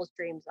what people's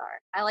dreams are.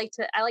 I like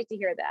to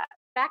hear that.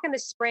 Back in the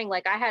spring,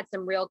 like, I had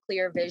some real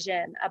clear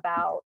vision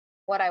about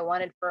what I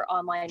wanted for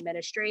online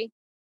ministry.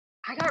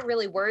 I got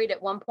really worried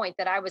at one point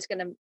that I was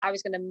gonna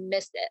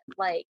miss it.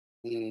 Like,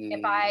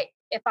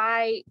 if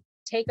I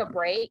take a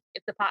break,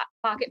 if the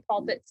pocket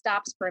pulpit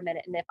stops for a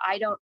minute, and if I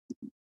don't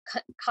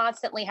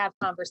constantly have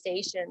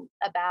conversations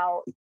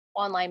about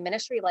online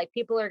ministry, like,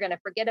 people are going to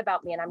forget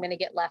about me and I'm going to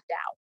get left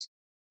out.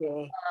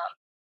 Yeah.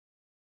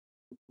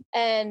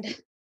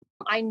 And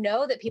I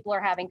know that people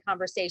are having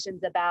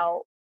conversations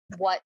about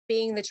what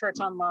being the church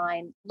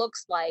online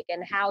looks like,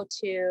 and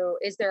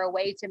is there a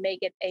way to make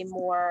it a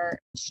more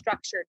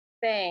structured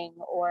thing?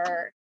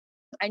 Or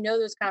I know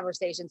those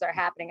conversations are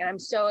happening, and I'm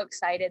so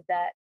excited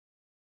that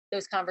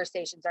those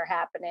conversations are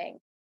happening.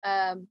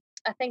 A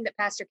thing that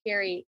Pastor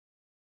Carey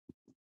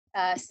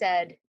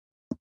said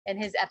in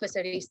his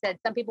episode, he said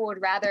some people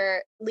would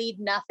rather lead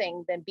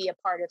nothing than be a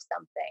part of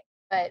something.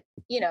 But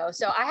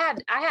so I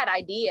had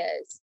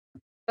ideas,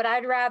 but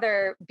I'd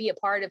rather be a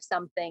part of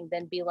something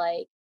than be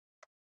like,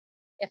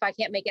 if I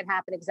can't make it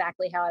happen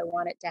exactly how I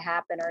want it to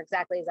happen or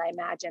exactly as I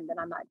imagined, then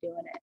I'm not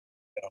doing it.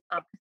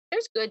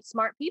 There's good,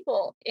 smart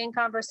people in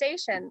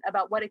conversation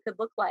about what it could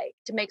look like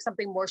to make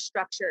something more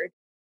structured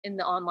in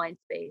the online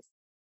space.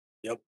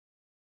 Yep.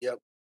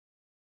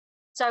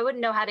 So I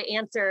wouldn't know how to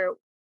answer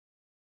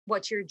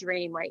what's your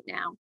dream right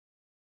now.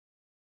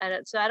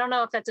 And so I don't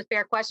know if that's a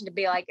fair question to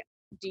be like,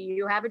 do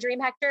you have a dream,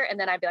 Hector? And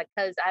then I'd be like,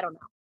 because I don't know.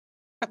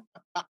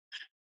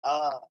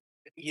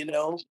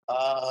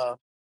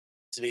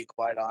 To be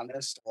quite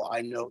honest, well,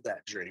 I know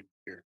that dream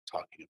you're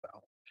talking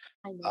about.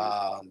 I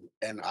know.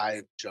 And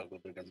I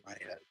juggled it in my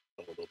head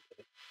a little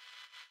bit.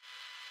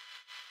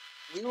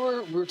 We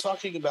were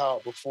talking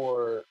about,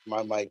 before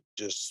my mic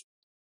just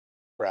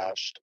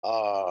crashed,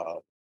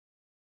 talking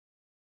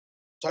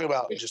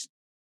about just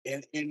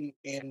in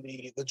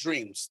the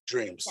dreams.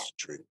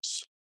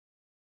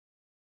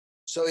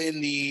 So in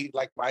the,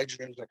 like, my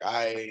dreams, like,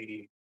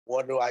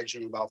 what do I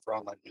dream about for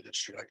online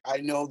ministry? Like, I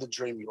know the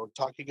dream you're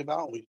talking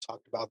about. We've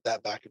talked about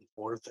that back and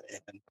forth,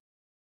 and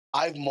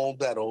I've mulled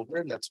that over,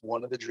 and that's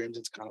one of the dreams.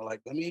 It's kind of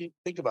like, let me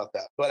think about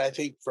that. But I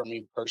think for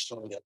me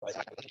personally, like,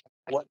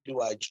 what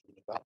do I dream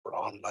about for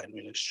online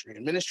ministry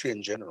and ministry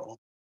in general?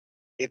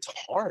 It's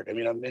hard. I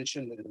mean, I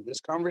mentioned in this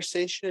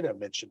conversation, I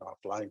mentioned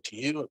offline to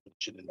you, I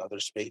mentioned in other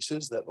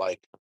spaces that,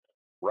 like,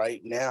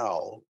 right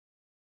now,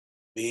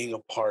 being a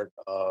part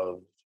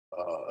of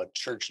a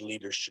church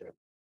leadership,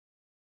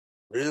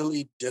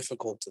 really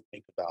difficult to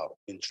think about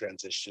in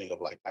transitioning of,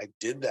 like, I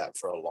did that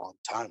for a long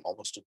time,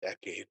 almost a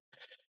decade.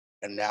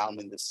 And now I'm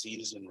in the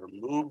season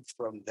removed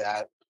from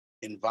that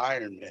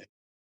environment,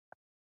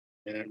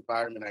 an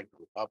environment I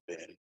grew up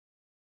in.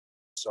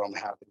 So I'm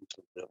having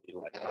to really,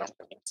 like, do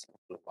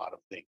a lot of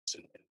things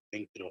and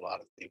think through a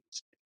lot of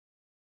things.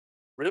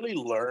 Really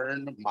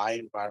learn my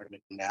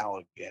environment now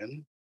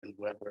again, and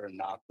whether or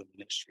not the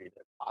ministry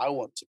that I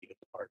want to be a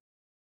part of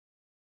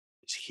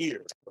is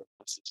here, or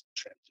this is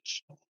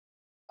transitional.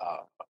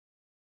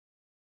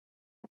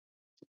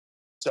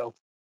 So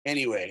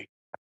anyway,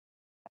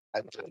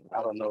 I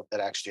don't know if that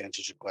actually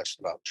answers your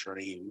question about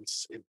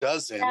dreams. It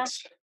doesn't. Yeah.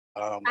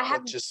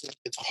 But just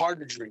it's hard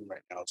to dream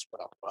right now. It's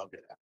what I'll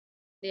get at.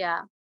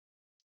 Yeah.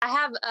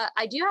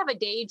 I do have a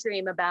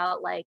daydream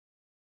about, like,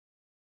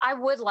 I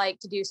would like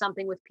to do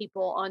something with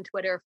people on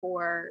Twitter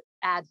for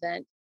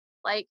Advent.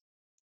 Like,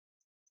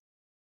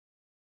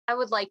 I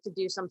would like to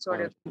do some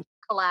sort of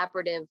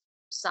collaborative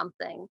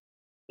something.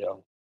 Yeah.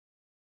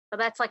 But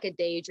that's like a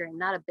daydream,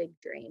 not a big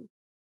dream.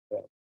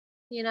 Yeah.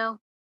 You know?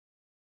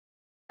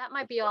 That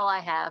might be all I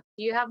have.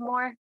 Do you have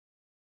more?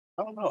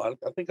 I don't know.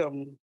 I think that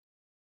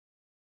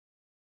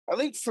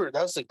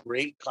was a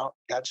great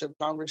catch-up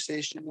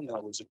conversation.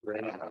 That was a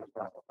great.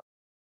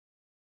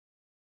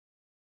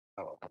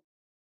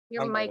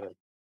 Your mic.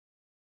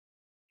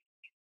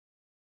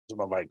 Is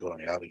my mic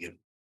going out again?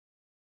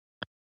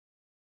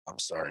 I'm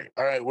sorry.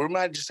 All right, we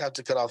might just have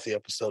to cut off the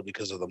episode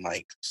because of the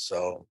mic.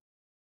 So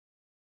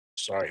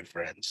sorry,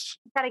 friends.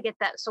 Got to get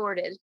that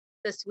sorted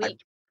this week,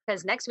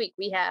 because next week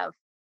we have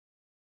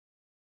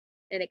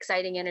an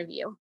exciting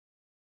interview.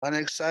 An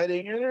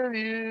exciting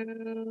interview.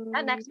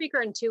 Not next week,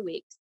 or in 2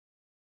 weeks.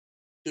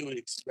 2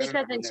 weeks.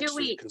 Because in 2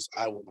 weeks. Because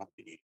I will not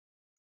be.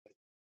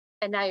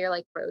 And now you're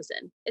like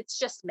frozen. It's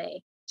just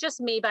me.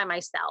 Just me by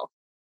myself.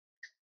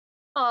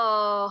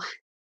 Oh,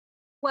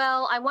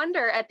 well, I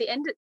wonder at the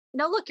end.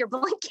 No, look, you're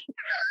blinking.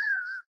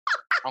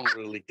 I'm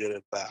really good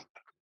at that.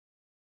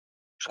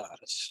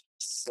 Gosh,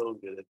 so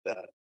good at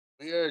that.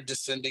 We are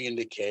descending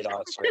into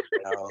chaos right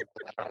now.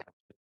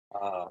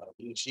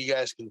 You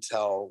guys can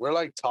tell we're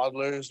like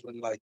toddlers when,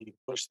 like, you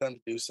push them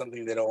to do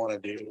something they don't want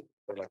to do.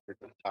 They're like, they're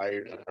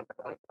tired.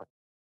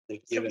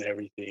 They've given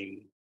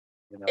everything.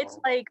 You know? It's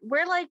like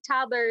we're like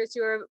toddlers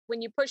who are,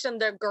 when you push them,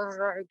 they're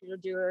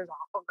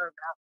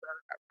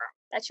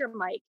that's your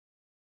mic.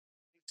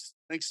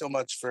 Thanks so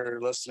much for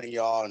listening,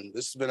 y'all. And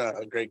this has been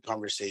a great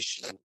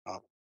conversation.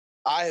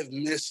 I have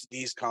missed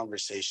these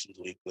conversations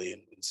weekly,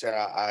 and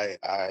Sarah,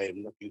 I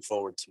am looking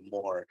forward to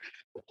more.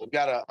 We've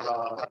got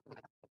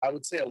I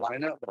would say a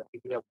lineup, but I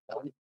think we have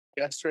one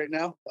guest right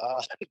now.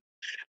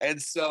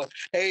 And so,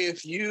 hey,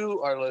 if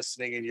you are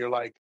listening and you're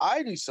like,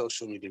 I do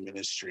social media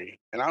ministry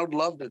and I would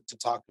love to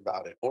talk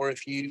about it, or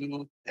if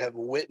you have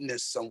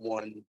witnessed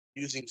someone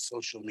using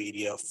social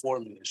media for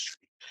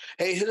ministry,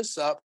 hey, hit us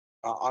up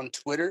on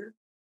Twitter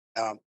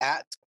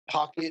at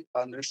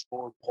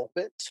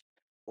pocket_pulpit,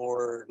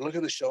 or look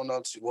in the show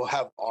notes. We'll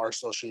have our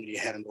social media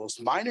handles.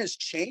 Mine has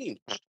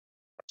changed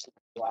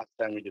the last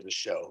time we did a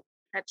show.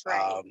 That's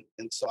right.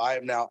 And so I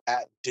am now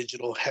at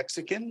Digital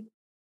Hexagon.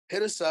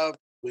 Hit us up.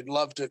 We'd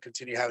love to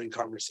continue having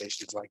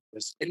conversations like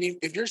this. And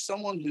if you're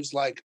someone who's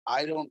like,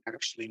 I don't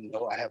actually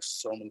know, I have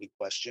so many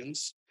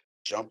questions,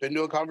 jump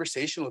into a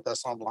conversation with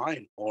us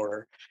online,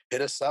 or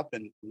hit us up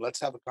and let's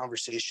have a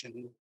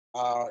conversation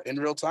in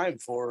real time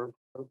for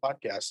the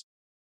podcast.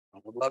 I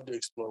would love to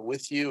explore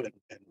with you.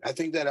 And I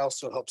think that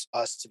also helps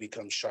us to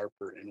become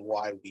sharper in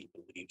why we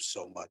believe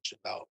so much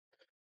about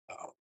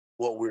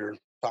what we're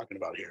talking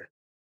about here.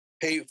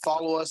 Hey,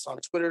 follow us on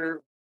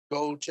Twitter.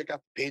 Go check out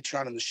the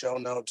Patreon in the show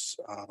notes.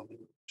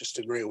 Just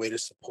a great way to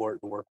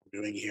support the work we're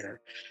doing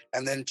here.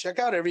 And then check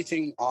out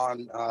everything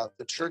on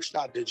the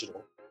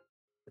church.digital.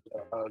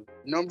 A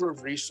number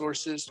of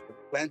resources for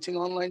planting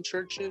online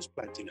churches,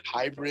 planting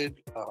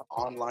hybrid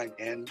online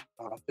and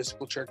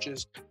physical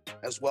churches,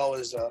 as well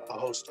as a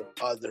host of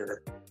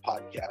other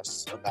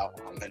podcasts about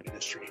online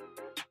ministry.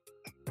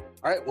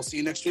 All right, we'll see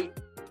you next week.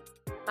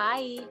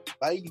 Bye.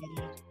 Bye.